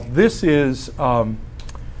This is an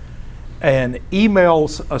email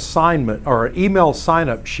assignment or an email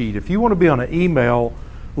sign-up sheet. If you want to be on an email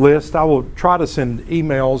list, I will try to send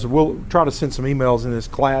emails. We'll try to send some emails in this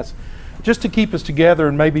class just to keep us together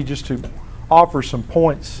and maybe just to offer some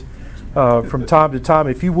points from time to time.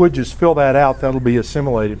 If you would just fill that out, that'll be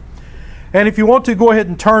assimilated. And if you want to, go ahead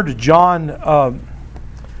and turn to John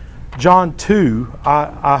 2.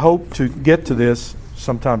 I hope to get to this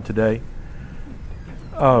sometime today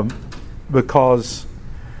because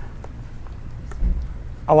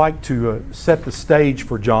I like to set the stage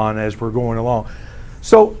for John as we're going along.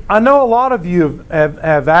 So I know a lot of you have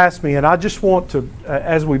asked me, and I just want to,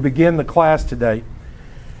 as we begin the class today,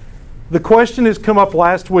 the question has come up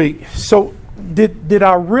last week. So did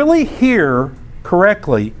I really hear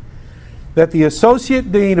correctly that the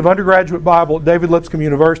Associate Dean of Undergraduate Bible at David Lipscomb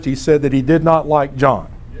University said that he did not like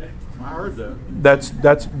John? Yeah, I heard that.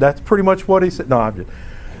 That's pretty much what he said. No, I'm just...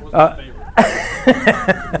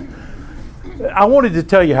 I wanted to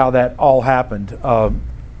tell you how that all happened.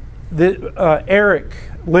 Eric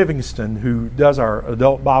Livingston, who does our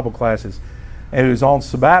adult Bible classes and who's on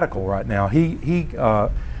sabbatical right now, he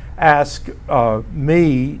asked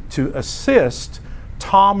me to assist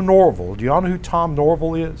Tom Norval. Do y'all know who Tom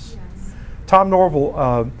Norval is? Yes. Tom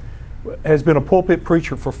Norval has been a pulpit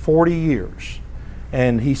preacher for 40 years,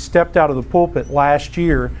 and he stepped out of the pulpit last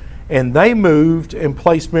year, and they moved and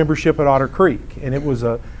placed membership at Otter Creek, and it was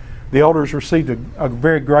the elders received a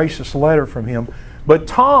very gracious letter from him. But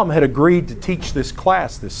Tom had agreed to teach this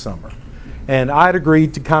class this summer, and I had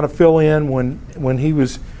agreed to kind of fill in when he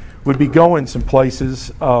would be going some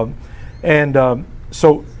places. So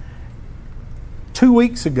 2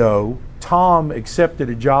 weeks ago, Tom accepted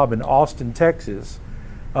a job in Austin, Texas,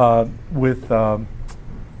 with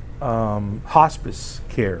hospice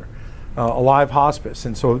care, Alive Hospice,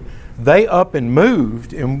 and so they up and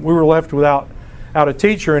moved, and we were left without a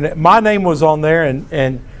teacher, and my name was on there,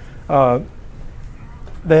 and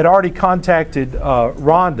they had already contacted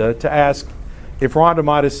Rhonda to ask if Rhonda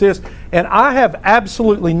might assist. And I have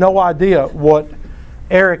absolutely no idea what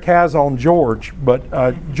Eric has on George, but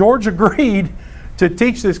George agreed to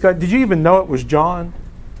teach this guy. Did you even know it was John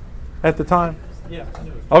at the time? Yeah, I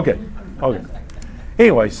knew it. Okay.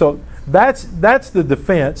 Anyway, so that's the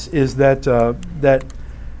defense, is that that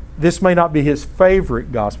this may not be his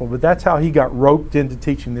favorite gospel, but that's how he got roped into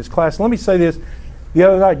teaching this class. Let me say this. The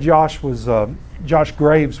other night, Josh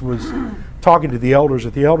Graves was talking to the elders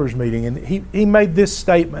at the elders meeting, and he made this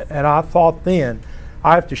statement, and I thought then,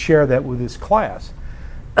 I have to share that with this class.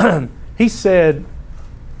 He said,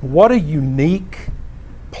 what a unique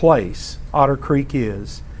place Otter Creek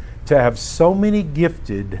is to have so many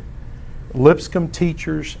gifted Lipscomb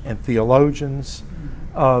teachers and theologians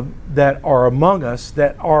that are among us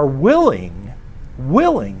that are willing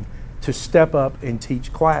to step up and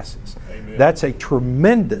teach classes. Amen. That's a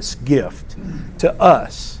tremendous gift to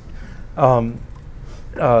us.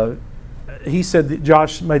 He said that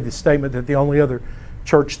Josh made the statement that the only other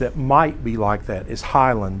church that might be like that is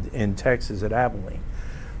Highland in Texas at Abilene.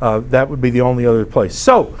 That would be the only other place.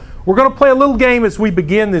 So we're going to play a little game as we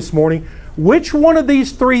begin this morning. Which one of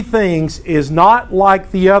these three things is not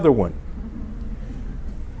like the other one?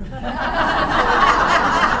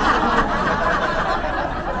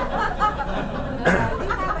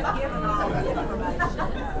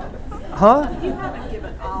 Huh? You haven't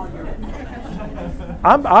given all your information.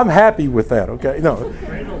 I'm happy with that. Okay, no.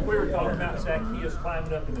 Randall, if we were talking about Zacchaeus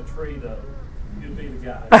climbing up in the tree, though, you'd be the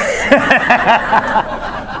guy.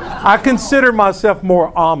 I consider myself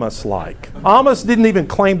more Amos-like. Amos didn't even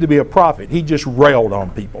claim to be a prophet. He just railed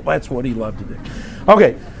on people. That's what he loved to do.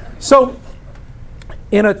 Okay, so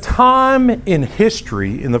in a time in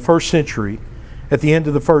history, in the first century, at the end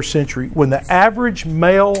of the first century, when the average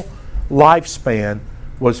male lifespan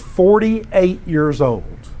was 48 years old,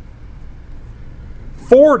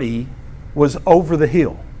 40 was over the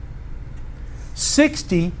hill.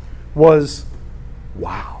 60 was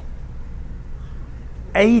wow.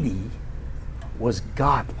 80 was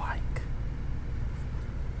godlike.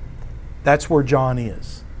 That's where John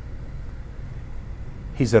is.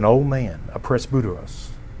 He's an old man, a presbyteros.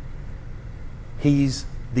 He's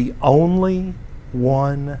the only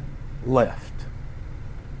one left.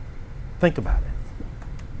 Think about it.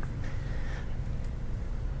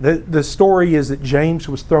 The story is that James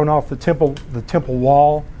was thrown off the temple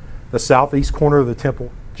wall, the southeast corner of the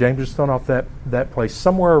temple. James was thrown off that place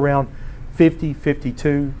somewhere around 50,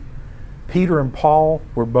 52. Peter and Paul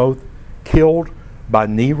were both killed by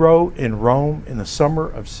Nero in Rome in the summer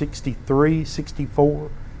of 63, 64,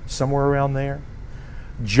 somewhere around there.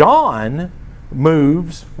 John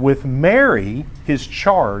moves with Mary, his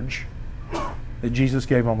charge that Jesus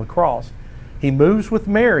gave on the cross. He moves with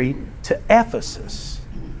Mary to Ephesus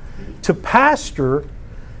to pastor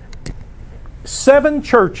 7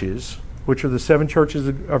 churches, which are the 7 churches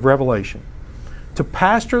of Revelation, to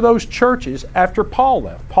pastor those churches after Paul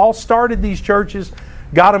left. Paul started these churches,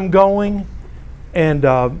 got them going, and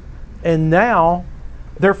now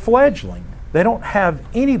they're fledgling. They don't have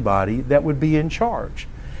anybody that would be in charge.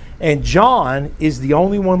 And John is the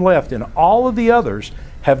only one left, and all of the others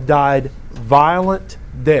have died violent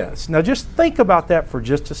deaths. Now just think about that for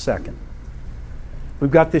just a second.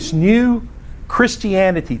 We've got this new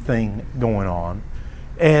Christianity thing going on,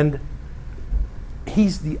 and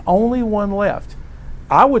he's the only one left.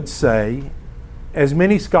 I would say, as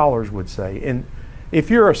many scholars would say, and if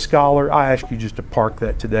you're a scholar, I ask you just to park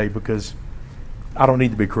that today because I don't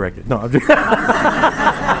need to be corrected. No, I'm just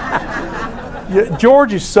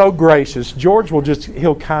George is so gracious. George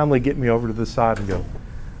he'll kindly get me over to the side and go,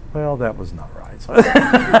 well, that was not right.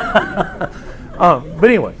 But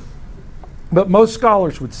anyway, but most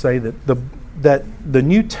scholars would say that the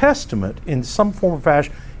New Testament, in some form or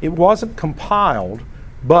fashion, it wasn't compiled,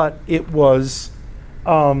 but it was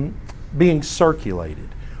being circulated.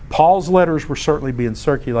 Paul's letters were certainly being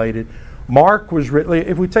circulated. Mark was written.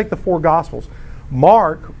 If we take the 4 Gospels,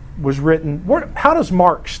 Mark was written. How does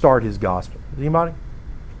Mark start his Gospel? Anybody?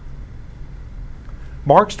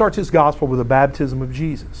 Mark starts his Gospel with the baptism of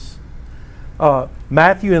Jesus.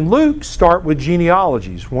 Matthew and Luke start with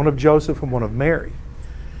genealogies, one of Joseph and one of Mary.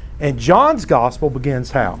 And John's Gospel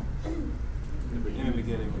begins how? In the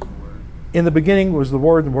beginning was the Word. In the beginning was the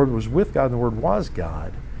Word, and the Word was with God, and the Word was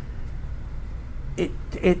God.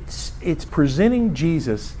 It's presenting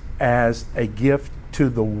Jesus as a gift to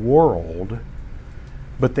the world,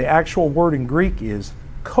 but the actual word in Greek is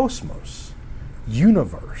cosmos,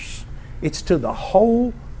 universe. It's to the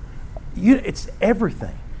whole, it's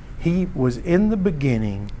everything. He was in the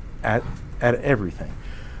beginning at everything.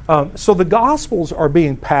 So the Gospels are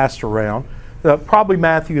being passed around. Probably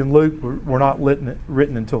Matthew and Luke were not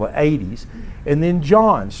written until the 80s. And then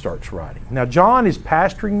John starts writing. Now John is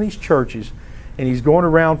pastoring these churches, and he's going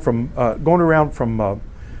around from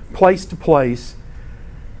place to place,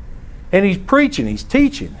 and he's preaching, he's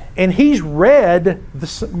teaching, and he's read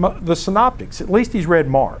the synoptics. At least he's read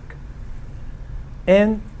Mark.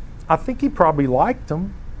 And I think he probably liked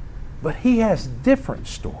them, but he has different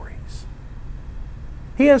stories.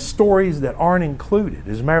 He has stories that aren't included.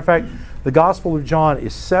 As a matter of fact, the Gospel of John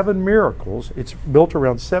is 7 miracles. It's built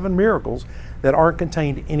around 7 miracles that aren't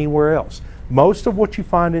contained anywhere else. Most of what you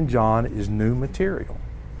find in John is new material.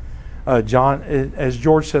 John, as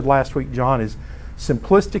George said last week, John is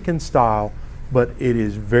simplistic in style, but it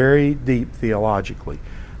is very deep theologically.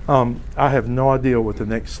 I have no idea what the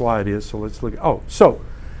next slide is, so let's look. So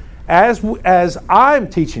as I'm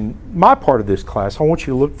teaching my part of this class, I want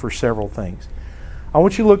you to look for several things. I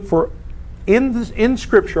want you to look for, in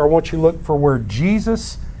Scripture, I want you to look for where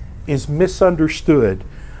Jesus is misunderstood.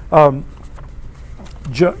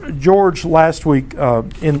 George last week,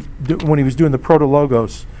 when he was doing the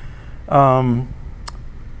Protologos,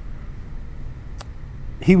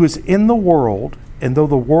 he was in the world, and though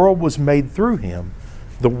the world was made through him,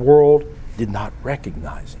 the world did not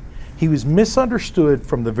recognize him. He was misunderstood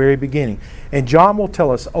from the very beginning. And John will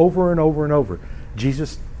tell us over and over and over,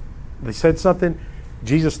 they said something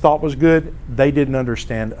Jesus thought was good, they didn't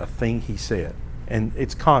understand a thing he said. And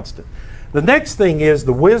it's constant. The next thing is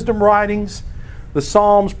the wisdom writings, the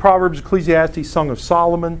Psalms, Proverbs, Ecclesiastes, Song of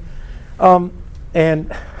Solomon.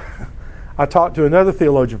 And I talked to another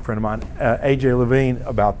theologian friend of mine, A.J. Levine,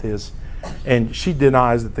 about this, and she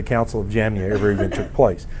denies that the Council of Jamnia ever even took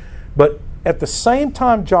place. But at the same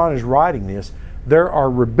time John is writing this, there are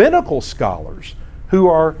rabbinical scholars who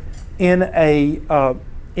are in a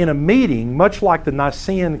meeting, much like the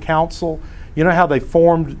Nicene Council. You know how they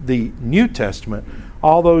formed the New Testament?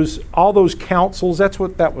 All those councils, that's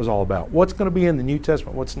what that was all about. What's going to be in the New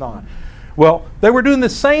Testament, what's not? Well, they were doing the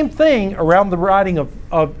same thing around the writing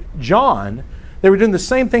of John. They were doing the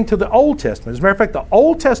same thing to the Old Testament. As a matter of fact, the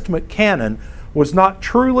Old Testament canon was not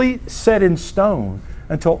truly set in stone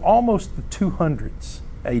until almost the 200s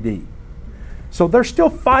AD. So they're still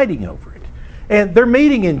fighting over it. And they're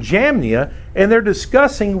meeting in Jamnia, and they're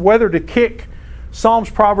discussing whether to kick Psalms,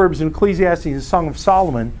 Proverbs, and Ecclesiastes and Song of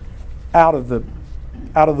Solomon out of the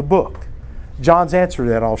book. John's answer to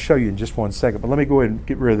that I'll show you in just one second, but let me go ahead and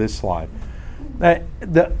get rid of this slide.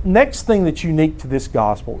 The next thing that's unique to this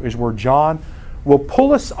gospel is where John will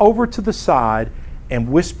pull us over to the side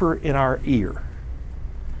and whisper in our ear.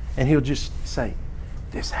 And he'll just say,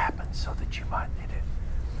 this happened so that you might need it.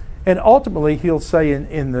 And ultimately, he'll say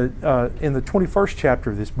in the 21st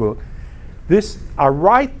chapter of this book, I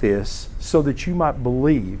write this so that you might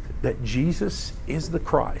believe that Jesus is the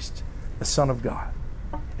Christ, the Son of God,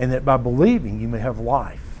 and that by believing you may have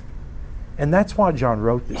life. And that's why John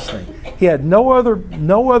wrote this thing. He had no other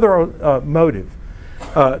motive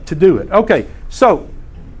to do it. Okay, so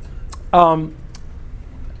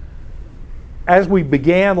as we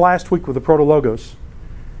began last week with the Protologos,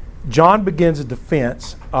 John begins a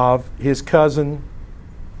defense of his cousin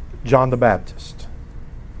John the Baptist.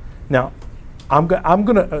 Now, I'm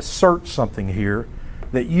going to assert something here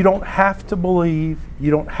that you don't have to believe, you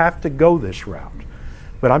don't have to go this route.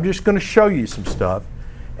 But I'm just going to show you some stuff,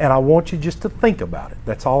 and I want you just to think about it.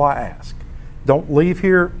 That's all I ask. Don't leave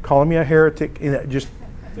here calling me a heretic.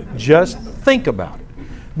 Just think about it.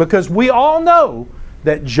 Because we all know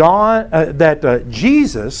that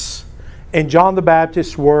Jesus and John the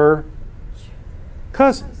Baptist were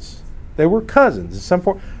cousins. They were cousins.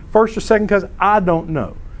 Some first or second cousin, I don't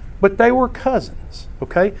know. But they were cousins,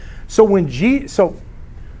 okay? So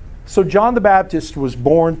so John the Baptist was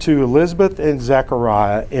born to Elizabeth and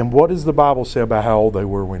Zechariah, and what does the Bible say about how old they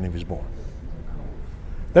were when he was born?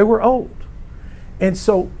 They were old. And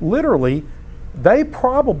so literally, they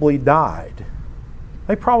probably died.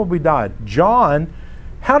 John,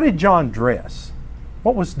 how did John dress?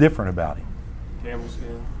 What was different about him?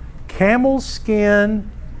 Camel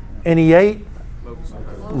skin, and he ate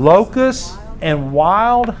locusts and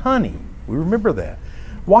wild honey. We remember that.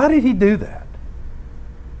 Why did he do that?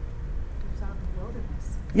 He was out in the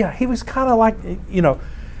wilderness. Yeah, he was kind of like,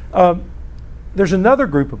 there's another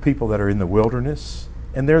group of people that are in the wilderness,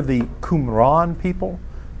 and they're the Qumran people.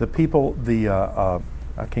 I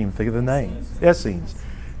can't even think of the name. Essenes.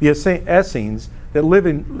 The Essenes that live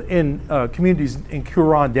in communities in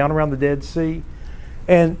Qumran down around the Dead Sea.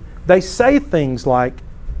 And they say things like,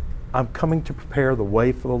 I'm coming to prepare the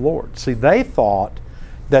way for the Lord. See, they thought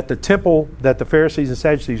that the temple, that the Pharisees and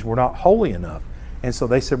Sadducees were not holy enough. And so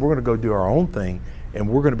they said, we're going to go do our own thing, and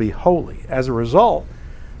we're going to be holy. As a result,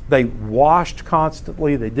 they washed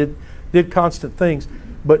constantly. They did constant things.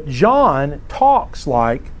 But John talks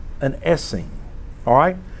like an Essene. All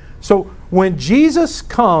right? So when Jesus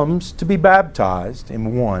comes to be baptized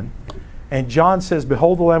in 1, and John says,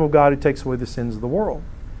 behold the Lamb of God who takes away the sins of the world,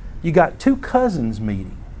 you got two cousins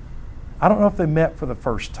meeting. I don't know if they met for the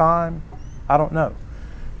first time. I don't know.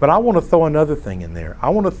 But I want to throw another thing in there.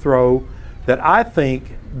 I want to throw that I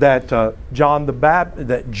think that John,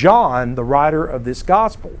 the writer of this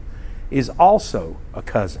gospel, is also a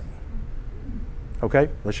cousin. Okay,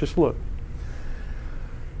 let's just look.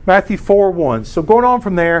 Matthew 4:1. So going on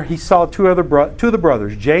from there, he saw two of the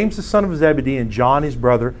brothers, James the son of Zebedee and John his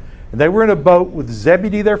brother, and they were in a boat with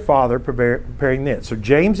Zebedee their father preparing nets. So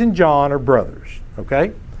James and John are brothers.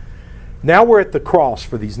 Okay. Now we're at the cross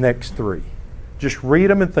for these next three. Just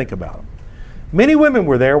read them and think about them. Many women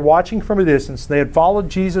were there watching from a distance. They had followed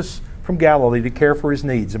Jesus from Galilee to care for his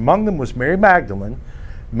needs. Among them was Mary Magdalene,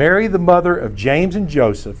 Mary the mother of James and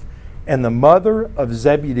Joseph, and the mother of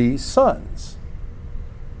Zebedee's sons.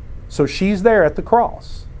 So she's there at the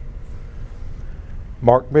cross.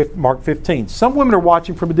 Mark 15. Some women are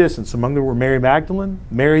watching from a distance. Among them were Mary Magdalene,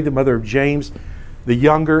 Mary the mother of James the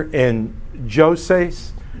younger, and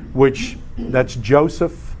Joses, which that's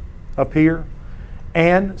Joseph up here,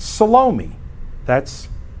 and Salome, that's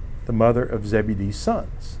the mother of Zebedee's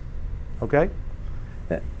sons. Okay?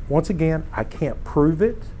 Now, once again, I can't prove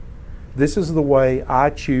it. This is the way I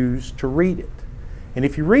choose to read it. And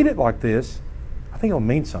if you read it like this, I think it'll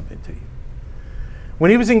mean something to you.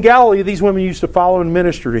 When he was in Galilee, these women used to follow and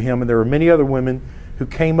minister to him, and there were many other women who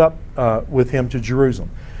came up with him to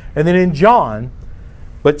Jerusalem. And then in John,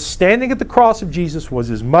 but standing at the cross of Jesus was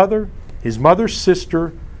his mother's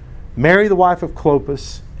sister, Mary the wife of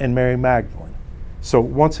Clopas, and Mary Magdalene. So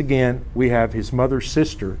once again, we have his mother's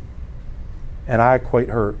sister, and I equate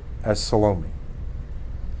her as Salome.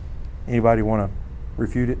 Anybody want to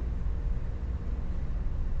refute it?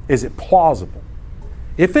 Is it plausible?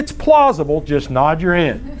 If it's plausible, just nod your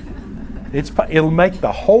head. It'll make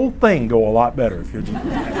the whole thing go a lot better if you're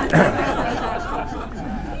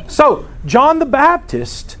So, John the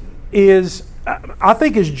Baptist is, I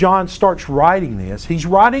think as John starts writing this, he's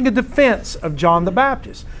writing a defense of John the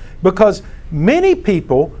Baptist. Because many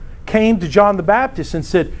people came to John the Baptist and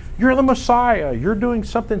said, you're the Messiah, you're doing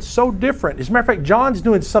something so different. As a matter of fact, John's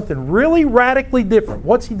doing something really radically different.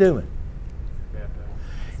 What's he doing?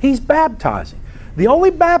 He's baptizing. The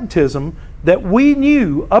only baptism that we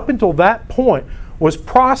knew up until that point was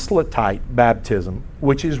proselyte baptism,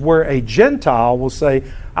 which is where a Gentile will say,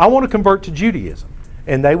 I want to convert to Judaism.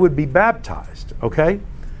 And they would be baptized, okay?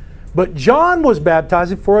 But John was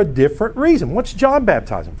baptizing for a different reason. What's John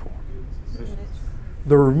baptizing for?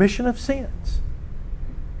 The remission of sins.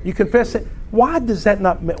 You confess it. Why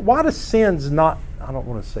does sins not, I don't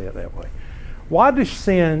want to say it that way. Why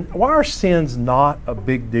are sins not a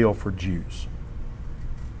big deal for Jews?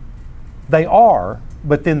 They are,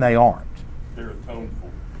 but then they aren't. They're atoned for.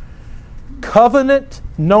 Covenant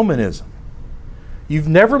nomonism. You've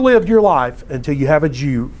never lived your life until you have a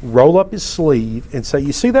Jew roll up his sleeve and say,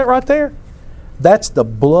 you see that right there? That's the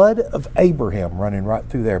blood of Abraham running right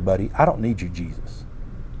through there, buddy. I don't need you, Jesus.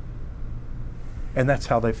 And that's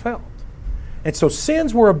how they felt. And so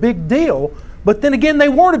sins were a big deal, but then again, they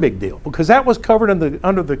weren't a big deal because that was covered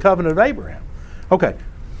under the covenant of Abraham. Okay.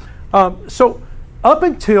 So up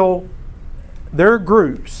until there are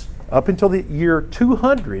groups, up until the year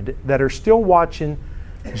 200, that are still watching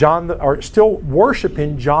still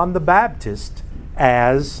worshiping John the Baptist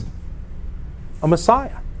as a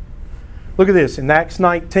Messiah. Look at this in Acts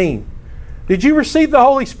 19. Did you receive the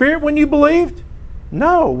Holy Spirit when you believed?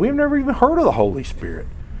 No, we've never even heard of the Holy Spirit.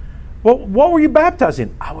 Well, what were you baptized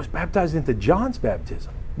in? I was baptized into John's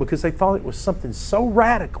baptism because they thought it was something so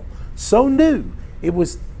radical, so new. It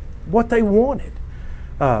was what they wanted.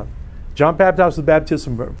 John baptized with the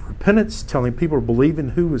baptism of repentance, telling people to believe in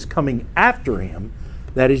who was coming after him,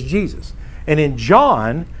 that is Jesus. And in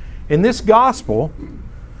John, in this gospel,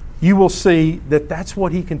 you will see that that's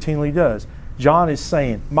what he continually does. John is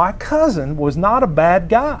saying, my cousin was not a bad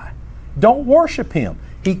guy. Don't worship him.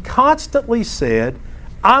 He constantly said,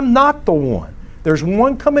 I'm not the one. There's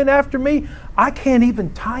one coming after me. I can't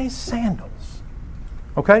even tie his sandals.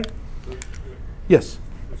 Okay? Yes?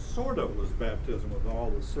 Sort of was baptism with all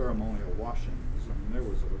the ceremonial washings. I mean, there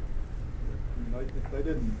was they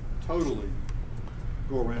didn't totally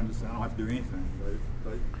go around and say, I don't have to do anything.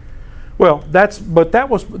 Well, that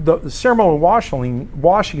was the ceremonial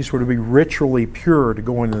washings were to be ritually pure to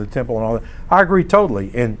go into the temple and all that. I agree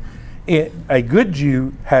totally. And a good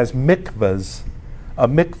Jew has mikvahs. A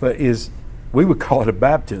mikvah is, we would call it a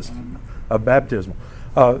baptism,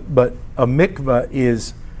 but a mikvah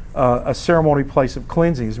is a ceremony place of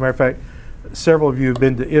cleansing. As a matter of fact, several of you have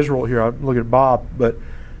been to Israel here. I'm looking at Bob, but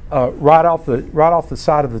right off the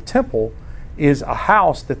side of the temple is a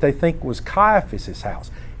house that they think was Caiaphas'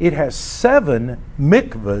 house. It has 7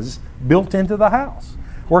 mikvahs built into the house,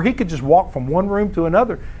 where he could just walk from one room to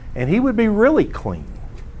another, and he would be really clean.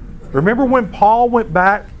 Remember when Paul went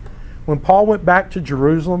back to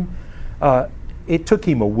Jerusalem? It took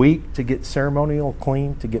him a week to get ceremonial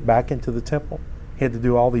clean to get back into the temple. He had to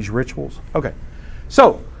do all these rituals. Okay,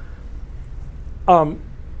 so all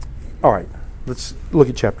right, let's look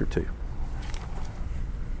at chapter 2.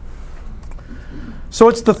 So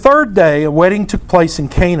it's the 3rd day. A wedding took place in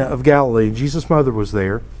Cana of Galilee. Jesus' mother was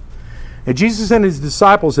there. And Jesus and his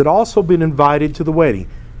disciples had also been invited to the wedding.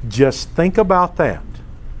 Just think about that.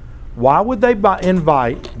 Why would they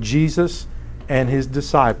invite Jesus and his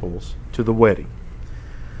disciples to the wedding?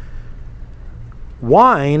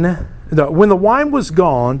 When the wine was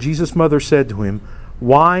gone, Jesus' mother said to him,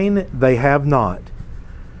 wine they have not.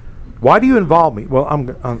 Why do you involve me? Well,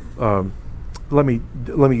 let me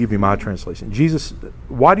give you my translation. Jesus,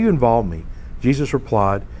 why do you involve me? Jesus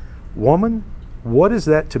replied, woman, what is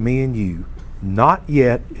that to me and you? Not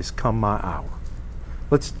yet is come my hour.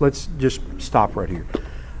 Let's just stop right here.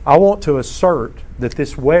 I want to assert that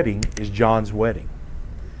this wedding is John's wedding.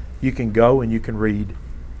 You can go and you can read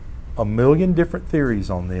a million different theories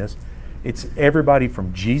on this. It's everybody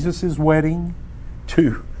from Jesus' wedding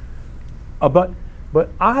to but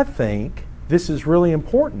I think this is really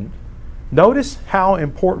important. Notice how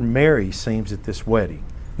important Mary seems at this wedding.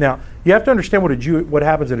 Now, you have to understand what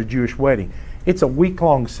happens at a Jewish wedding. It's a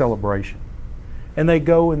week-long celebration. And they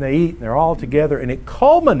go and they eat and they're all together, and it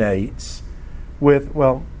culminates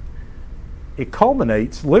literally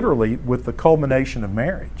with the culmination of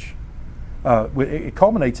marriage. It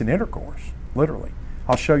culminates in intercourse, literally.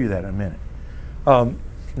 I'll show you that in a minute.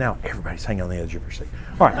 Now, everybody's hanging on the edge of your seat.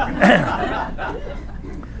 All right.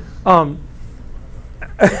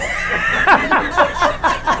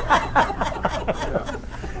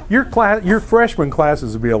 Your freshman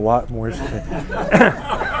classes would be a lot more interesting.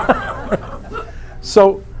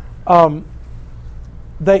 So,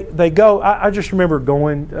 they go. I just remember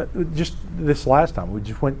going just this last time. We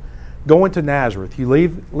just going to Nazareth. You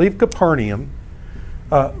leave Capernaum.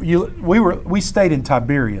 We stayed in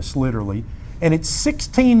Tiberias literally, and it's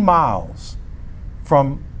 16 miles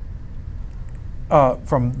from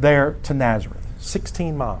there to Nazareth.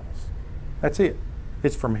 16 miles. That's it.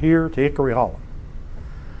 It's from here to Hickory Hollow.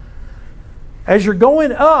 As you're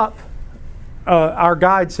going up, our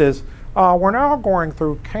guide says, we're now going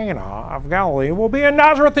through Cana of Galilee. We'll be in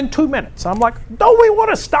Nazareth in 2 minutes. I'm like, don't we want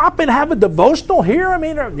to stop and have a devotional here? I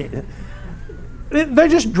mean, they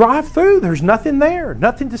just drive through. There's nothing there,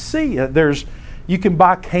 nothing to see. You can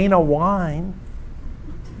buy Cana wine.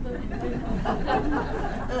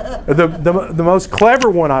 The most clever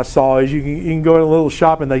one I saw is you can go to a little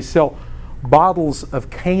shop and they sell bottles of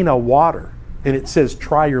Cana water, and it says,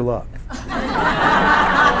 try your luck.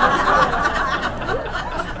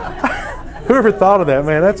 Whoever thought of that,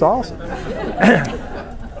 man, that's awesome.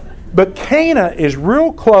 But Cana is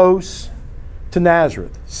real close to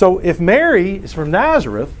Nazareth. So if Mary is from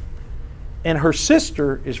Nazareth and her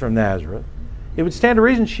sister is from Nazareth, it would stand to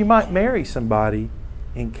reason she might marry somebody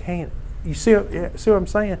in Cana. You see what I'm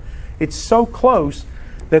saying? It's so close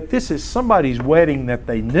that this is somebody's wedding that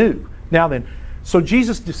they knew. Now then, so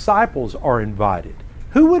Jesus' disciples are invited.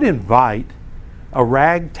 Who would invite a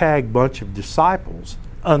ragtag bunch of disciples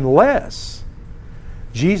unless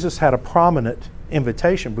Jesus had a prominent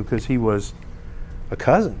invitation because he was a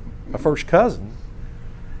cousin, a first cousin?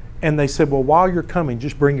 And they said, well, while you're coming,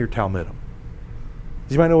 just bring your talmidim.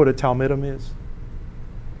 Does anybody know what a talmidim is?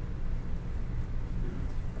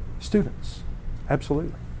 Students.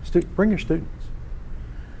 Absolutely. Bring your students.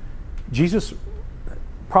 Jesus,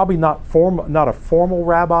 probably not a formal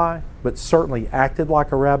rabbi, but certainly acted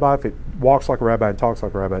like a rabbi. If it walks like a rabbi and talks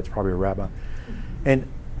like a rabbi, it's probably a rabbi. And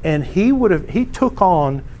he took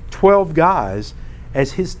on 12 guys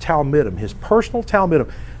as his talmidim, his personal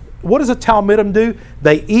talmidim. What does a talmidim do?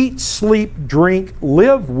 They eat, sleep, drink,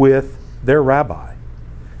 live with their rabbi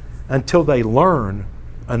until they learn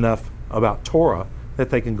enough about Torah that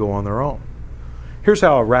they can go on their own. Here's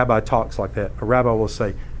how a rabbi talks like that. A rabbi will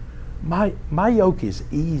say, my yoke is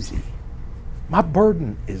easy. My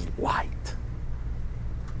burden is light.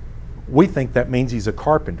 We think that means he's a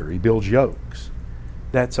carpenter. He builds yokes.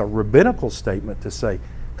 That's a rabbinical statement to say,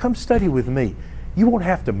 come study with me. You won't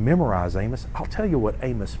have to memorize Amos. I'll tell you what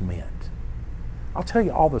Amos meant. I'll tell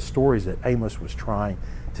you all the stories that Amos was trying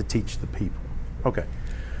to teach the people. Okay.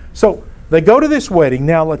 So they go to this wedding.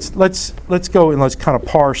 Now let's go and let's kind of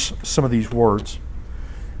parse some of these words.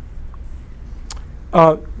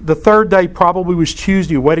 The third day probably was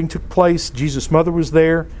Tuesday. A wedding took place. Jesus' mother was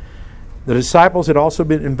there. The disciples had also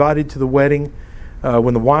been invited to the wedding.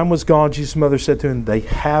 When the wine was gone, Jesus' mother said to him, they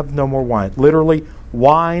have no more wine. Literally,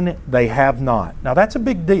 wine they have not. Now that's a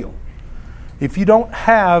big deal. If you don't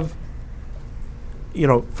have,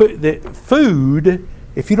 food,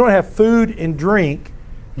 if you don't have food and drink,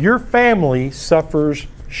 your family suffers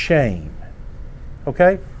shame.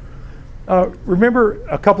 Okay? Remember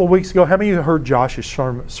a couple of weeks ago, how many of you heard Josh's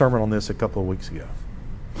sermon on this a couple of weeks ago?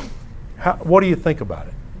 What do you think about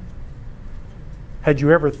it? Had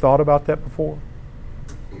you ever thought about that before?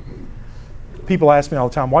 People ask me all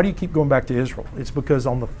the time, why do you keep going back to Israel? It's because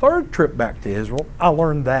on the third trip back to Israel, I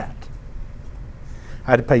learned that.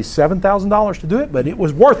 I had to pay $7,000 to do it, but it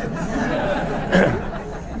was worth it.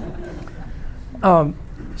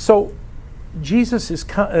 So Jesus is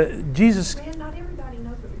Jesus. Man, not everybody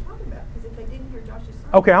knows what you're talking about, because if they didn't hear Josh's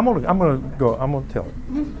sermon. Okay, I'm gonna tell it.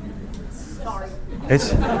 Sorry.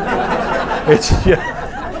 It's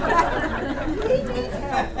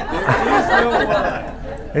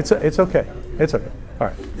It's okay. It's okay. All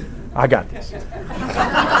right. I got this.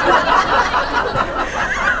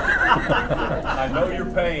 I know your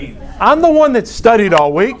pain. I'm the one that studied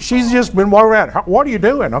all week. She's just been walking around. What are you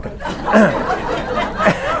doing? Okay.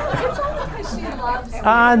 She loves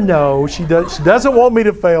I know. She does. She doesn't want me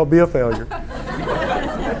to be a failure.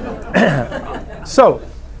 So,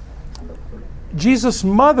 Jesus'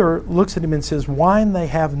 mother looks at him and says, wine they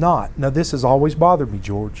have not. Now, this has always bothered me,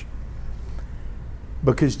 George.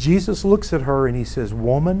 Because Jesus looks at her and he says,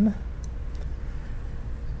 woman,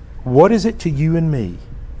 what is it to you and me?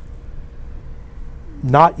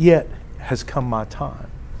 Not yet has come my time.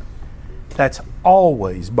 That's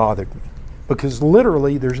always bothered me. Because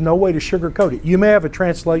literally, there's no way to sugarcoat it. You may have a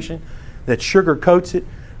translation that sugarcoats it,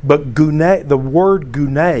 but gune, the word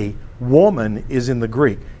gune, woman, is in the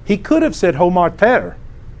Greek. He could have said homater,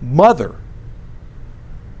 mother.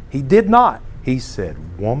 He did not. He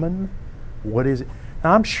said, woman, what is it?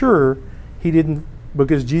 Now, I'm sure he didn't,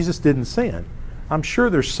 because Jesus didn't sin. I'm sure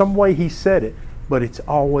there's some way he said it, but it's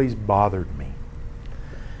always bothered me.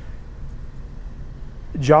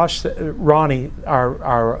 Ronnie,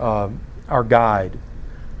 our guide,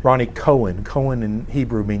 Ronnie Cohen. Cohen in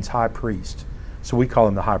Hebrew means high priest. So we call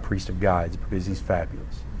him the high priest of guides because he's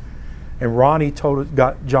fabulous. And Ronnie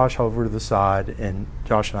got Josh over to the side, and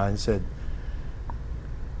Josh and I said,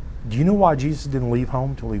 do you know why Jesus didn't leave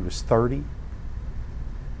home till he was 30?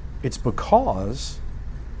 It's because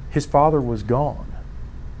his father was gone.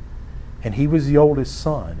 And he was the oldest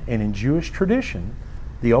son. And in Jewish tradition,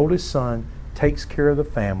 the oldest son takes care of the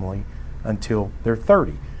family until they're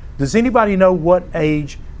 30. Does anybody know what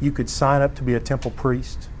age you could sign up to be a temple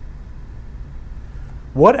priest?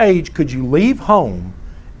 What age could you leave home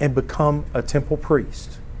and become a temple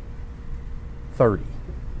priest? 30.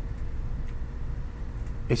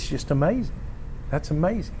 It's just amazing. That's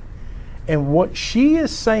amazing. And what she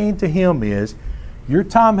is saying to him is, your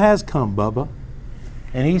time has come, Bubba.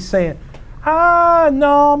 And he's saying,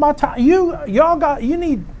 no, my time, you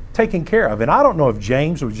need taken care of. And I don't know if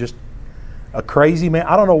James was just a crazy man.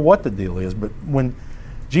 I don't know what the deal is, but when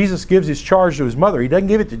Jesus gives his charge to his mother, he doesn't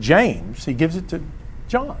give it to James, he gives it to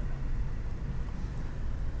John.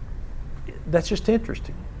 That's just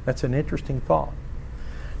interesting. That's an interesting thought.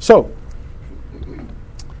 So,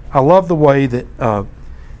 I love the way that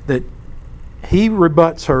that he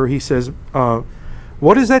rebuts her. He says,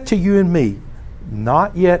 what is that to you and me?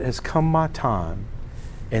 Not yet has come my time.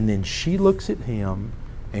 And then she looks at him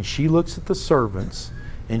and she looks at the servants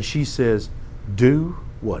and she says, do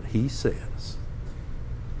what he says.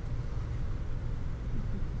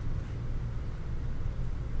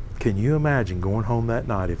 Can you imagine going home that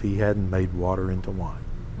night if he hadn't made water into wine?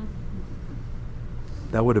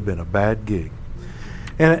 That would have been a bad gig.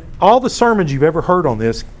 And all the sermons you've ever heard on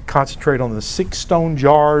this concentrate on the 6 stone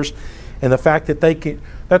jars and the fact that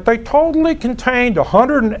they totally contained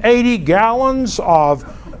 180 gallons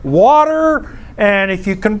of water, and if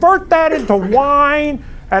you convert that into wine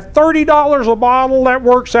at $30 a bottle, that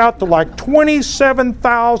works out to like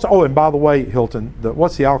 27,000. Oh, and by the way, Hilton,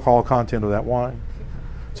 what's the alcohol content of that wine?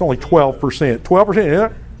 It's only 12%. 12%,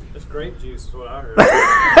 isn't it? It's grape juice is what I heard.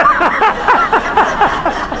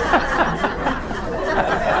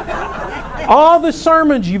 All the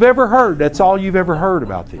sermons you've ever heard, that's all you've ever heard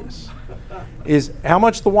about this, is how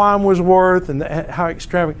much the wine was worth and how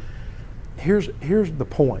extravagant. Here's the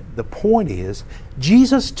point. The point is,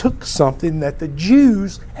 Jesus took something that the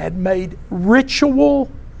Jews had made ritual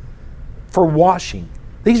for washing.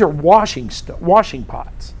 These are washing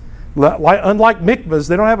pots. Unlike mikvahs,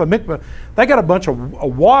 they don't have a mikvah. They got a bunch of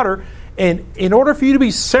water, and in order for you to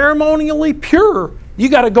be ceremonially pure, you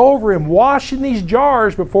got to go over and wash in these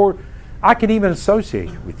jars before I can even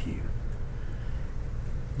associate it with you.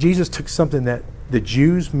 Jesus took something that the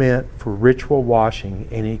Jews meant for ritual washing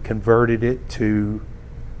and he converted it to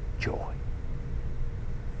joy.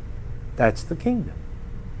 That's the kingdom.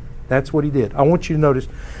 That's what he did. I want you to notice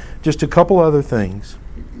just a couple other things.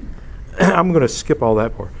 I'm going to skip all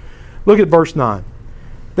that part. Look at verse 9.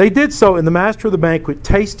 They did so, and the master of the banquet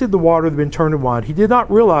tasted the water that had been turned to wine. He did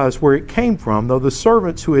not realize where it came from, though the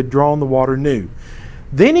servants who had drawn the water knew.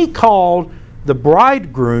 Then he called the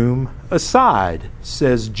bridegroom aside,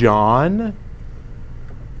 says John.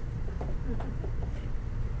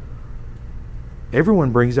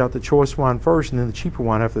 Everyone brings out the choice wine first and then the cheaper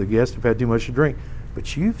wine after the guests have had too much to drink.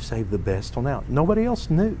 But you've saved the best till now. Nobody else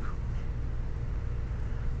knew.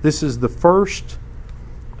 This is the first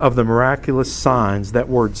of the miraculous signs. That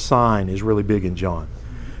word sign is really big in John.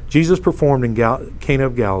 Jesus performed in Cana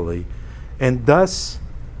of Galilee, and thus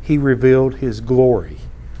he revealed his glory.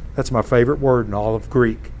 That's my favorite word in all of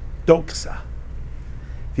Greek, doxa.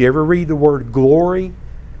 If you ever read the word glory,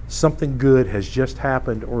 something good has just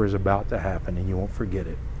happened or is about to happen, and you won't forget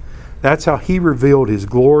it. That's how he revealed his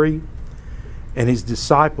glory, and his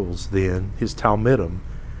disciples then, his Talmidim,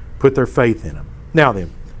 put their faith in him. Now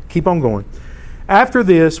then, keep on going. After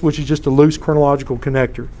this, which is just a loose chronological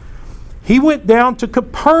connector, he went down to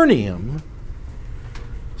Capernaum,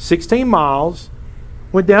 16 miles,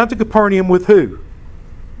 went down to Capernaum with who?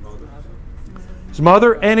 His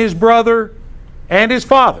mother and his brother and his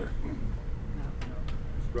father.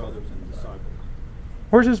 His brothers and disciples.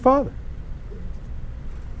 Where's his father?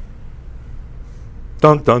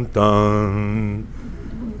 Dun, dun, dun.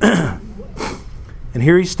 And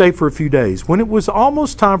here he stayed for a few days. When it was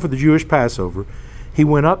almost time for the Jewish Passover, he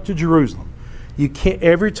went up to Jerusalem. You can't.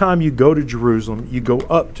 Every time you go to Jerusalem, you go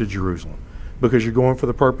up to Jerusalem because you're going for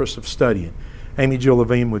the purpose of studying. Amy Jill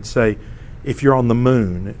Levine would say, if you're on the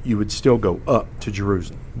moon, you would still go up to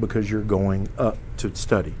Jerusalem because you're going up to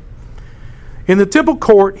study. In the temple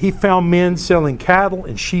court, he found men selling cattle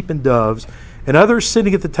and sheep and doves, and others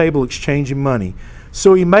sitting at the table exchanging money.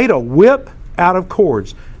 So he made a whip out of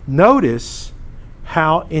cords. Notice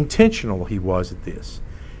how intentional he was at this.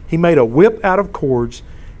 He made a whip out of cords,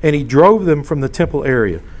 and he drove them from the temple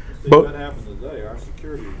area. But that happened today. Our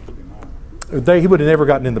security would be high. He would have never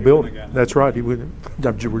gotten in the building. That's right. He would.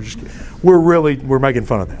 We're making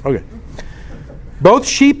fun of that. Okay. Both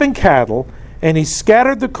sheep and cattle, And he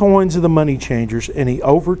scattered the coins of the money changers, and he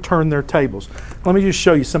overturned their tables. Let me just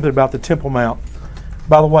show you something about the Temple Mount.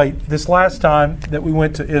 By the way, this last time that we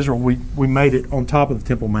went to Israel, we made it on top of the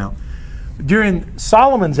Temple Mount. During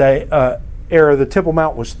Solomon's era, the Temple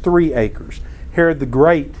Mount was 3 acres. Herod the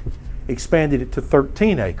Great expanded it to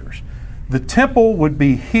 13 acres. The temple would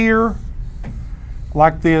be here,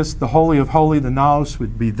 like this. The Holy of Holies, the naos,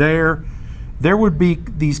 would be there. There would be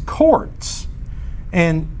these courts,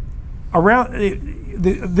 and around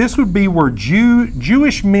this would be where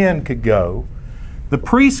Jewish men could go. The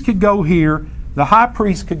priests could go here. The high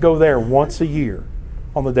priest could go there once a year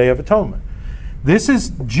on the Day of Atonement. This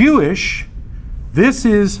is Jewish. This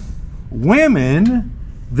is women.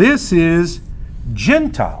 This is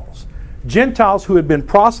Gentiles. Gentiles who had been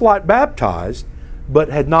proselyte baptized but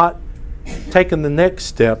had not taken the next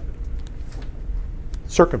step,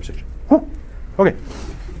 circumcision. Whew. Okay.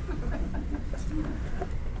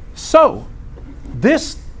 So,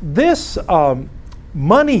 this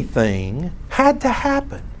money thing had to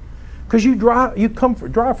happen because you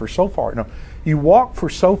drive for so far. No, you walk for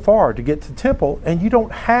so far to get to the temple, and you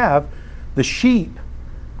don't have the sheep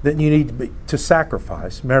that you need to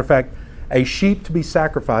sacrifice. Matter of fact, a sheep to be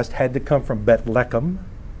sacrificed had to come from Bethlehem.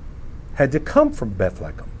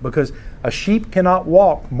 Because a sheep cannot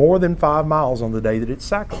walk more than 5 miles on the day that it's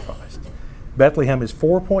sacrificed. Bethlehem is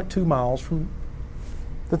 4.2 miles from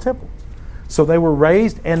the temple. So they were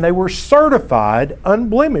raised and they were certified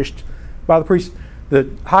unblemished by the priest. The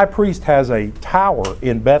high priest has a tower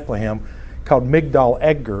in Bethlehem called Migdal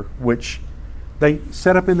Edgar, which they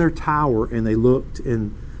set up in their tower, and they looked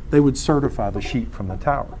and they would certify the sheep from the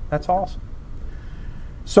tower. That's awesome.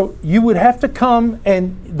 So you would have to come,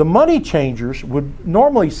 and the money changers would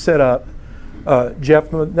normally set up, Jeff,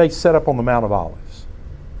 they set up on the Mount of Olives.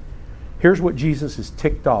 Here's what Jesus is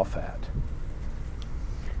ticked off at.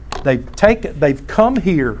 They've come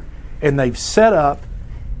here and they've set up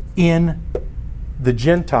in the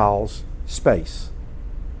Gentiles' space.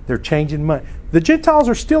 They're changing money. The Gentiles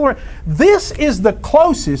are still around. This is the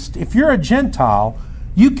closest, if you're a Gentile,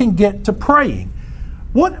 you can get to praying.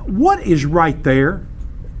 What is right there?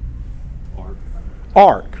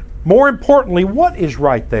 Ark. More importantly, what is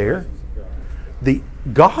right there? The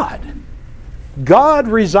God. God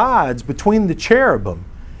resides between the cherubim,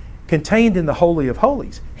 contained in the Holy of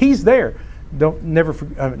Holies. He's there.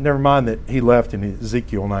 Never mind that he left in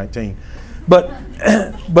Ezekiel 19.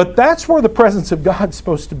 But that's where the presence of God's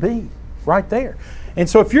supposed to be, right there. And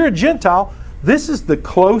so if you're a Gentile, this is the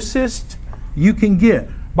closest you can get.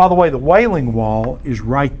 By the way, the Wailing Wall is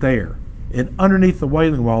right there. And underneath the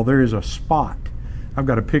Wailing Wall, there is a spot. I've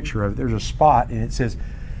got a picture of it. There's a spot, and it says,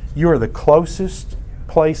 you are the closest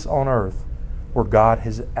place on earth where God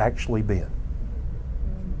has actually been.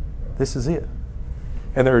 This is it.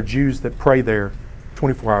 And there are Jews that pray there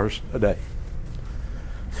 24 hours a day.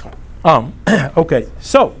 Okay,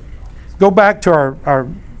 so go back to our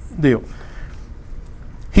deal.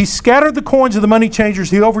 He scattered the coins of the money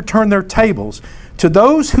changers. He overturned their tables. To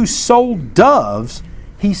those who sold doves,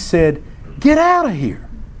 he said, "Get out of here."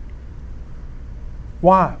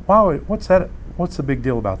 Why? What's that? What's the big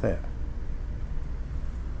deal about that?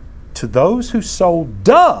 To those who sold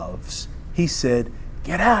doves, he said,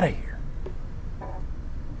 "Get out of here."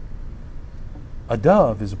 A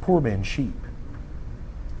dove is a poor man's sheep.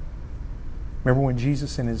 Remember when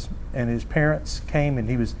Jesus and his parents came and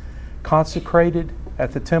he was consecrated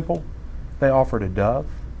at the temple? They offered a dove.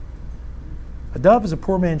 A dove is a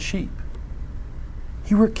poor man's sheep.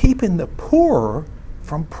 You were keeping the poor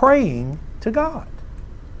from praying to God.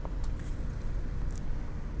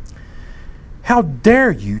 How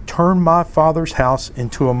dare you turn my Father's house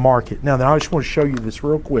into a market? Now, I just want to show you this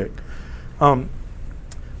real quick.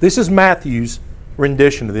 This is Matthew's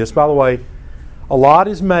rendition of this. By the way, a lot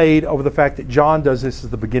is made over the fact that John does this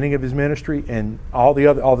at the beginning of his ministry, and all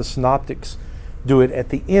the synoptics do it at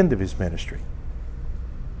the end of his ministry.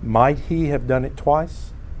 Might he have done it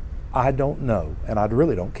twice? I don't know, and I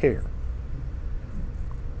really don't care.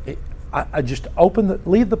 I just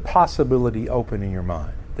leave the possibility open in your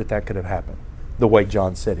mind that could have happened the way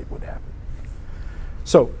John said it would happen.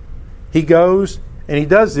 So he goes and he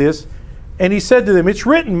does this, and he said to them, "It's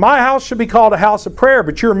written, my house should be called a house of prayer,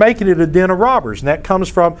 but you're making it a den of robbers." And that comes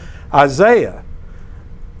from Isaiah.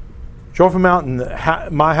 Joyful Mountain,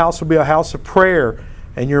 my house will be a house of prayer,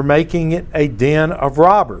 and you're making it a den of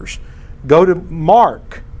robbers. Go to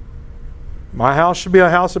Mark. My house should be a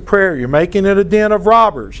house of prayer. You're making it a den of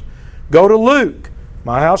robbers. Go to Luke.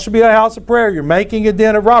 My house should be a house of prayer. You're making a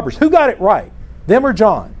den of robbers. Who got it right? Them or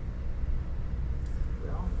John?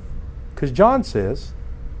 Because John says,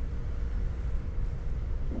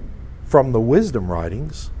 from the wisdom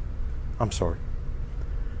writings. I'm sorry.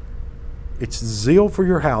 It's zeal for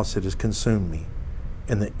your house that has consumed me,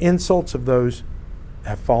 and the insults of those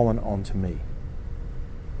have fallen onto me.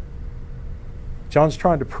 John's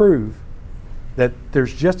trying to prove that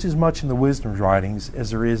there's just as much in the wisdom writings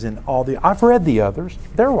as there is in all the... I've read the others.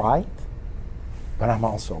 They're right. But I'm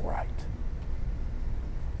also right.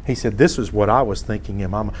 He said, this is what I was thinking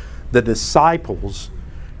in my mind. The disciples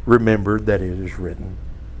remembered that it is written.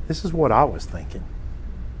 This is what I was thinking.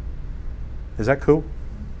 Is that cool?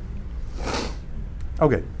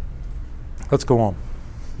 Okay. Let's go on.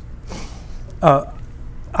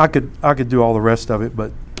 I could do all the rest of it,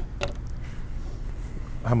 but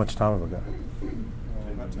how much time have I got?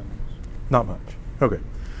 About 10 minutes. Not much. Okay.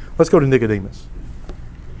 Let's go to Nicodemus.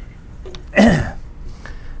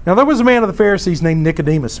 Now there was a man of the Pharisees named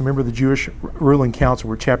Nicodemus, a member of the Jewish ruling council,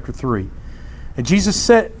 we're chapter 3.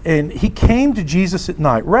 And he came to Jesus at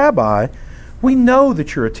night. Rabbi, we know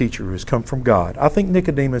that you're a teacher who has come from God. I think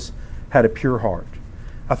Nicodemus had a pure heart.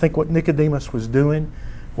 I think what Nicodemus was doing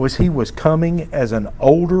was he was coming as an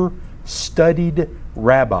older, studied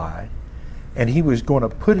rabbi, and he was going to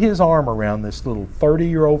put his arm around this little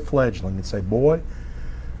 30-year-old fledgling and say, boy,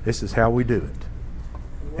 this is how we do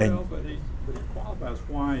it. Well, but he qualifies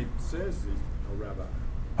why he says he's a rabbi.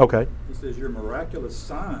 Okay. He says your miraculous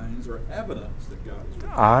signs are evidence that God is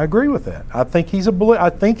real. I agree with that. I think he's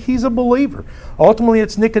a believer. Ultimately,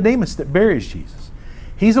 it's Nicodemus that buries Jesus.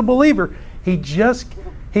 He's a believer. He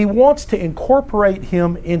wants to incorporate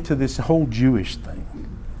him into this whole Jewish thing.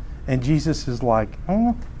 And Jesus is like,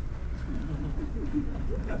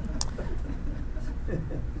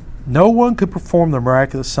 No one could perform the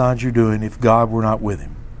miraculous signs you're doing if God were not with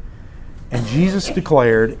him. And Jesus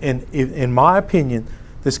declared, and in my opinion,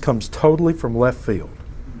 this comes totally from left field.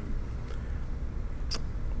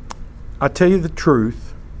 I tell you the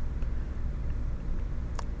truth.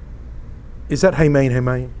 Is that Haman,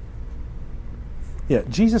 Haman? Yeah,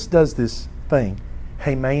 Jesus does this thing,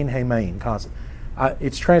 Haman, Haman, constant.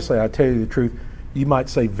 It's translated, I tell you the truth. You might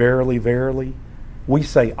say verily, verily. We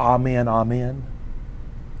say amen, amen.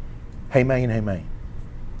 Haman, Haman.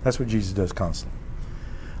 That's what Jesus does constantly.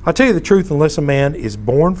 I tell you the truth, unless a man is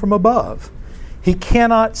born from above, he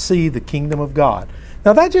cannot see the kingdom of God.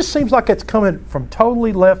 Now that just seems like it's coming from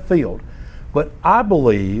totally left field. But I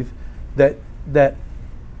believe that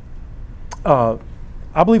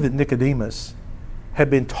Nicodemus had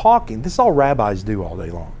been talking. This is all rabbis do all day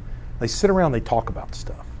long. They sit around, they talk about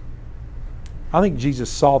stuff. I think Jesus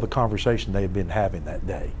saw the conversation they had been having that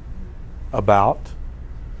day about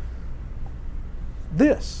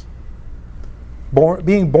this.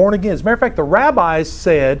 Being born again. As a matter of fact, the rabbis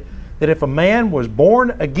said that if a man was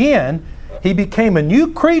born again, he became a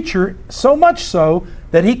new creature, so much so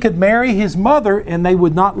that he could marry his mother and they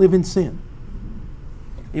would not live in sin.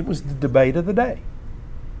 It was the debate of the day.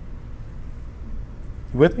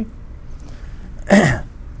 You with me?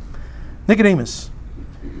 Nicodemus,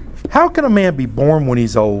 how can a man be born when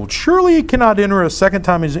he's old? Surely he cannot enter a second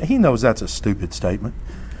time. He knows that's a stupid statement.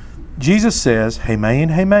 Jesus says, Haman,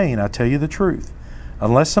 Haman, I tell you the truth.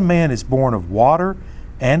 Unless a man is born of water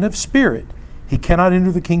and of spirit, he cannot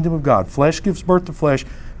enter the kingdom of God. Flesh gives birth to flesh,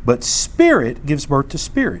 but spirit gives birth to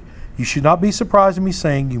spirit. You should not be surprised at me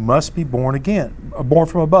saying you must be born again, born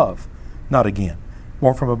from above. Not again,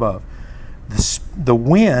 born from above. The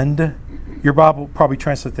wind, your Bible probably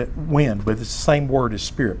translates that wind, but it's the same word as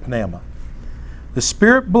spirit, pneuma. The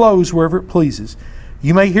spirit blows wherever it pleases.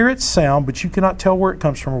 You may hear its sound, but you cannot tell where it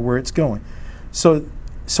comes from or where it's going. So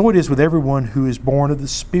it is with everyone who is born of the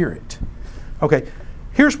Spirit. Okay,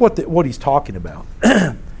 here's what he's talking about.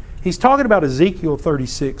 He's talking about Ezekiel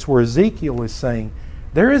 36, where Ezekiel is saying,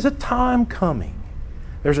 there is a time coming.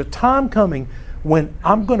 There's a time coming when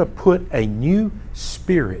I'm going to put a new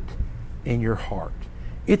spirit in your heart.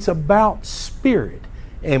 It's about spirit.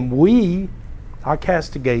 And I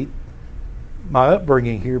castigate my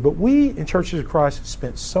upbringing here, but we in Churches of Christ have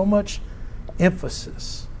spent so much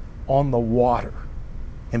emphasis on the water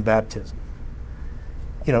in baptism.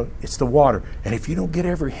 You know, it's the water. And if you don't get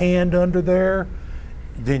every hand under there,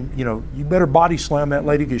 then, you better body slam that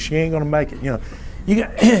lady because she ain't going to make it.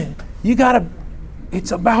 You got to,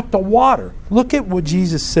 it's about the water. Look at what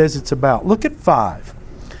Jesus says it's about. Look at 5.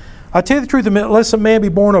 I tell you the truth, unless a man be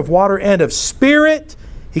born of water and of spirit,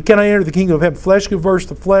 he cannot enter the kingdom of heaven. Flesh gives birth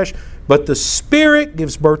to flesh, but the Spirit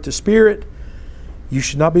gives birth to spirit. You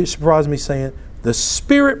should not be surprised at me saying, the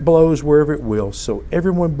Spirit blows wherever it will, so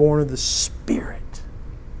everyone born of the Spirit.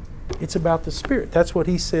 It's about the Spirit. That's what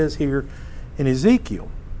he says here in Ezekiel.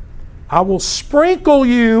 I will sprinkle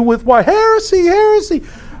you with what? Heresy, heresy.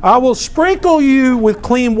 I will sprinkle you with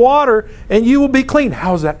clean water and you will be clean.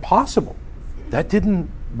 How is that possible?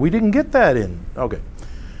 We didn't get that in. Okay.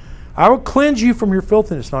 I will cleanse you from your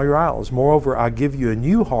filthiness and all your idols. Moreover, I give you a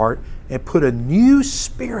new heart and put a new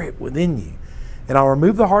spirit within you. And I'll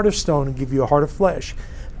remove the heart of stone and give you a heart of flesh.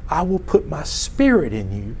 I will put my spirit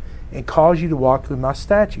in you and cause you to walk through my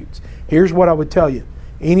statutes. Here's what I would tell you.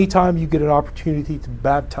 Anytime you get an opportunity to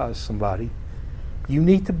baptize somebody, you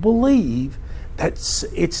need to believe that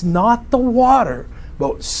it's not the water,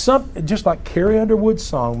 but just like Carrie Underwood's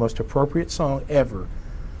song, most appropriate song ever,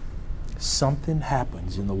 something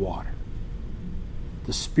happens in the water.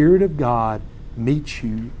 The Spirit of God meets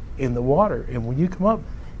you in the water. And when you come up,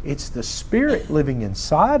 it's the Spirit living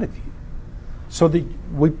inside of you. So that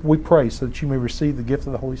we pray so that you may receive the gift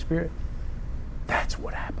of the Holy Spirit. That's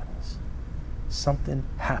what happens. Something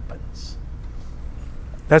happens.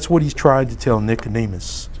 That's what he's trying to tell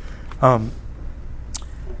Nicodemus. And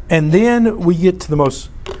then we get to the most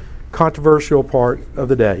controversial part of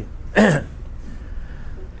the day. How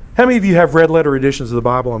many of you have red letter editions of the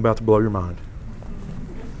Bible? I'm about to blow your mind.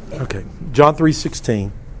 Okay, John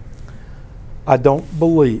 3:16. I don't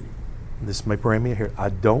believe, this may brand me a hair, I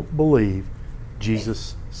don't believe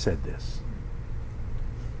Jesus said this.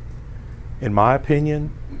 In my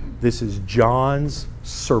opinion, this is John's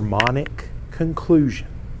sermonic conclusion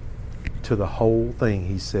to the whole thing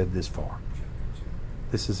he said this far.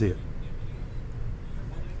 This is it.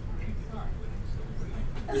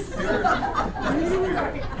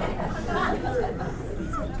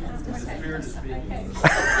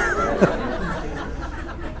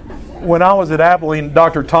 When I was at Abilene,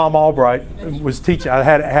 Dr. Tom Albright was teaching. I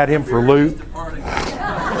had him for Luke.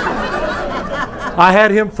 I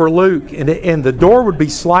had him for Luke, and the door would be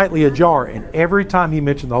slightly ajar. And every time he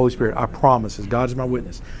mentioned the Holy Spirit, I promise, as God is my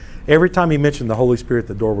witness, every time he mentioned the Holy Spirit,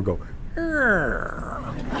 the door would go.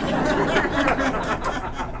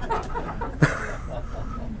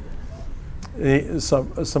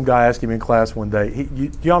 Some guy asked him in class one day.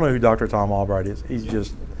 Do y'all know who Dr. Tom Albright is? He's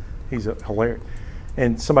hilarious.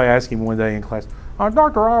 And somebody asked him one day in class,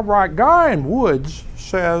 Dr. Albright, Guy in Woods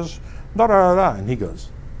says da da da da, and he goes,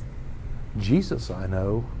 Jesus I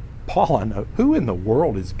know, Paul I know. Who in the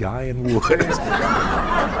world is Guy in Woods?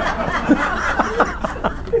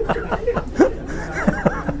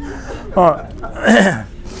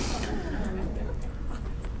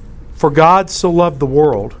 For God so loved the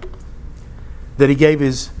world that he gave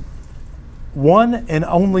his one and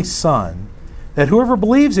only Son, that whoever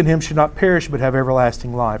believes in him should not perish but have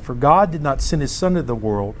everlasting life. For God did not send his Son into the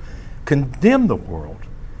world, condemn the world,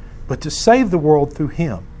 but to save the world through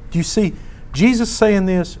him. Do you see Jesus saying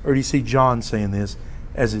this, or do you see John saying this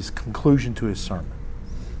as his conclusion to his sermon?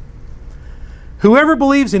 Whoever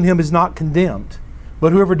believes in him is not condemned,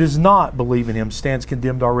 but whoever does not believe in him stands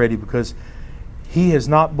condemned already, because he has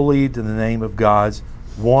not believed in the name of God's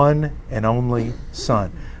one and only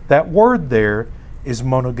Son. That word there is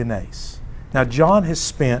monogenes. Now, John has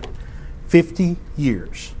spent 50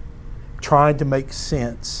 years trying to make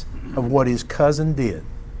sense of what his cousin did.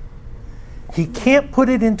 He can't put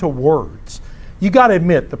it into words. You got to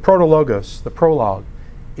admit, the prologos, the prologue,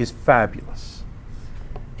 is fabulous.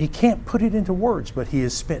 He can't put it into words, but he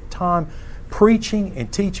has spent time preaching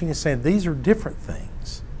and teaching and saying these are different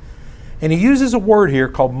things. And he uses a word here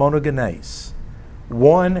called monogenes,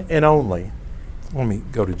 one and only. Let me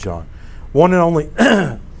go to John. One and only.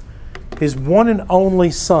 His one and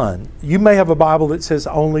only Son. You may have a Bible that says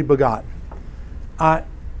only begotten.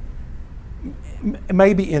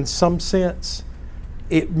 Maybe in some sense,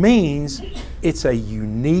 it means it's a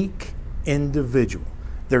unique individual.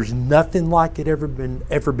 There's nothing like it ever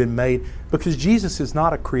been made, because Jesus is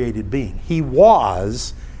not a created being. He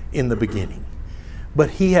was in the beginning,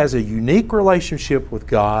 but he has a unique relationship with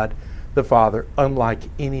God the Father, unlike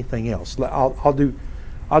anything else. I'll do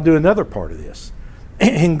another part of this.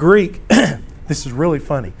 In Greek, this is really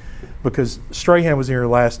funny, because Strahan was here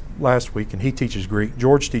last week, and he teaches Greek.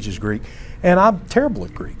 George teaches Greek, and I'm terrible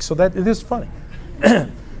at Greek, so that it is funny.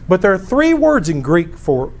 But there are 3 words in Greek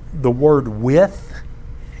for the word with: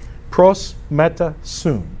 pros, meta,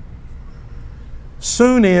 soon.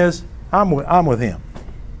 Soon is I'm with him.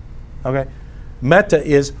 Okay, meta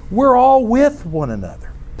is we're all with one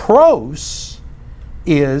another. Pros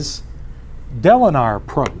is Del and I are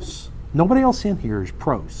pros. Nobody else in here is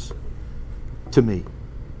pros to me.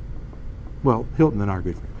 Well, Hilton and I are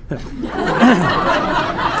good friends.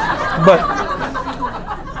 But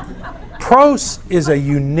pros is a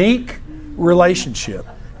unique relationship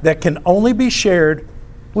that can only be shared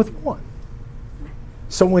with one.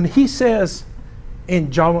 So when he says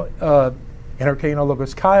in John, Entertaino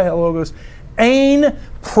Logos, Kai Logos, Ein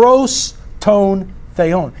pros ton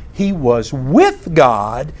theon. He was with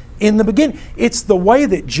God in the beginning. It's the way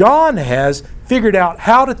that John has figured out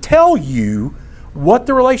how to tell you what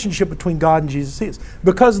the relationship between God and Jesus is.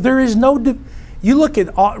 Because there is no... You look at,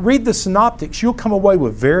 read the synoptics, you'll come away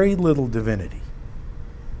with very little divinity.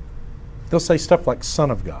 They'll say stuff like Son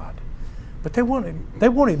of God. But they won't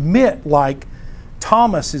admit, like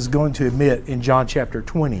Thomas is going to admit in John chapter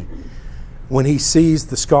 20, when he sees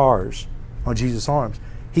the scars on Jesus' arms,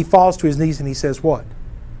 he falls to his knees and he says what?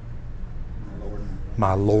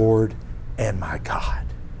 My Lord and my God.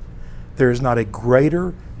 There is not a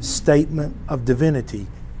greater statement of divinity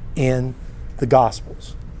in the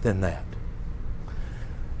Gospels than that.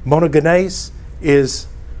 Monogenes is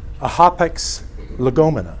a hapax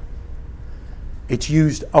legomena. It's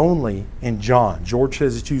used only in John. George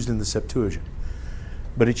says it's used in the Septuagint.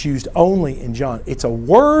 But it's used only in John. It's a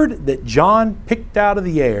word that John picked out of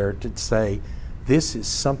the air to say, this is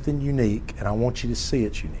something unique, and I want you to see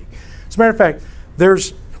it's unique. As a matter of fact,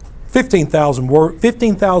 there's 15,000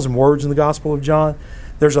 words in the Gospel of John.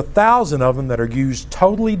 There's 1,000 of them that are used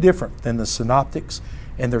totally different than the synoptics,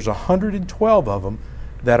 and there's 112 of them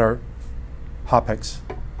that are hapax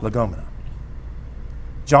legomena.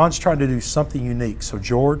 John's trying to do something unique. So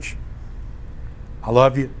George, I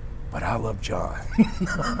love you, but I love John.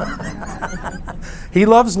 He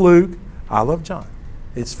loves Luke. I love John.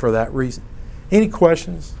 It's for that reason. Any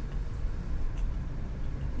questions?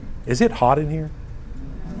 Is it hot in here?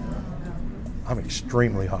 I'm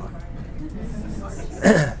extremely hot.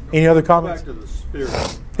 Any other comments? Back to the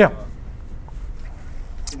Spirit. Yeah.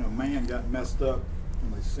 Man got messed up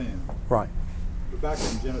when they sinned. Right. But back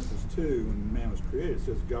in Genesis 2, when man was created, it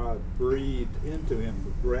says God breathed into him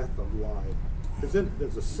the breath of life.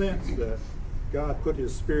 There's a sense that God put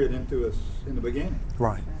His Spirit into us in the beginning.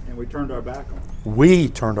 Right. And we turned our back on it. We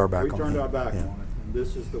turned our back on it. We turned our back Yeah. on it. And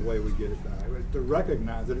this is the way we get it back. To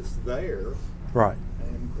recognize that it's there. Right.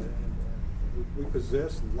 And we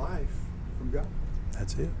possess life from God.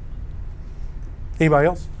 That's it. Anybody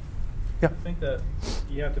else? Yeah. I think that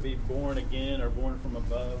you have to be born again or born from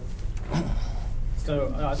above.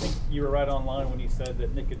 So I think you were right on line when you said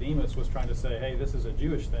that Nicodemus was trying to say, hey, this is a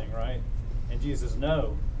Jewish thing, right? And Jesus,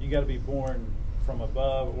 no, you got to be born from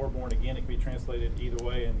above or born again. It can be translated either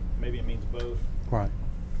way, and maybe it means both. Right.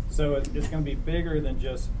 So it's going to be bigger than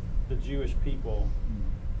just the Jewish people.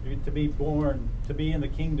 To be born, to be in the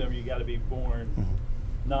kingdom, you got to be born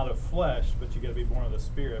not of flesh, but you got to be born of the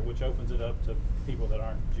Spirit, which opens it up to people that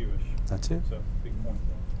aren't Jewish. That's it. So big point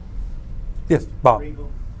Yes, Bob.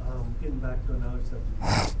 Regal, getting back to another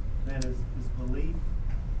subject. Man, is belief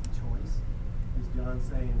a choice? Is John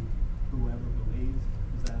saying whoever believes,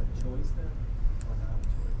 is that a choice then, or not a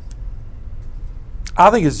choice?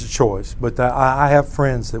 I think it's a choice, but I have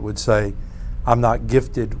friends that would say, I'm not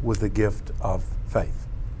gifted with the gift of faith.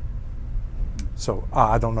 So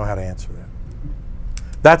I don't know how to answer that.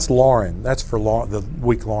 That's Lauren. That's for the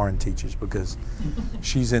week Lauren teaches, because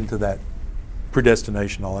she's into that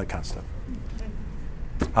predestination, all that kind of stuff.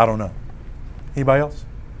 I don't know. Anybody else?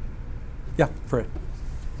 Yeah, Fred.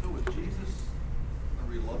 So was Jesus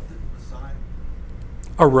a reluctant Messiah?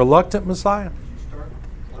 A reluctant Messiah? As you start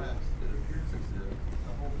the class, it appears as if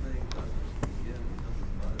the whole thing doesn't begin until his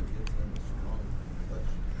mother gives him a strong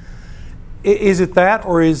reflection. Is it that,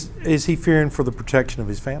 or is he fearing for the protection of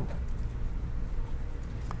his family?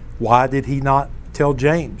 Why did he not tell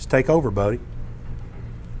James, take over, buddy?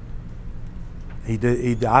 He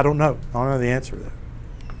did. I don't know. I don't know the answer to that.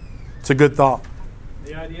 It's a good thought.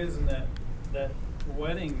 The idea is in that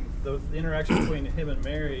wedding, the interaction between him and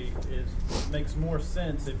Mary makes more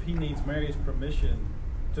sense if he needs Mary's permission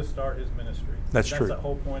to start his ministry. That's true. That's the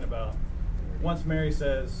whole point about once Mary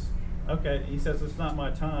says, okay, he says, it's not my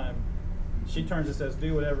time. She turns and says,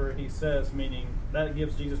 do whatever he says, meaning that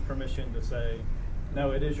gives Jesus permission to say, no,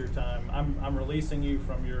 it is your time. I'm releasing you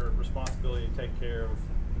from your responsibility to take care of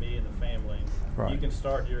me and the family. Right. You can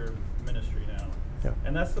start your ministry now. Yeah.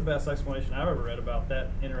 And that's the best explanation I've ever read about that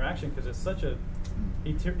interaction, because it's such a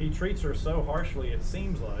he treats her so harshly, it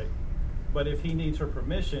seems like, but if he needs her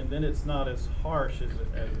permission, then it's not as harsh as it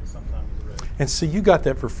sometimes is read. And see, you got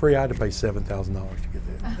that for free. I had to pay $7,000 to get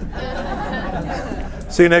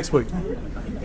that. See you next week.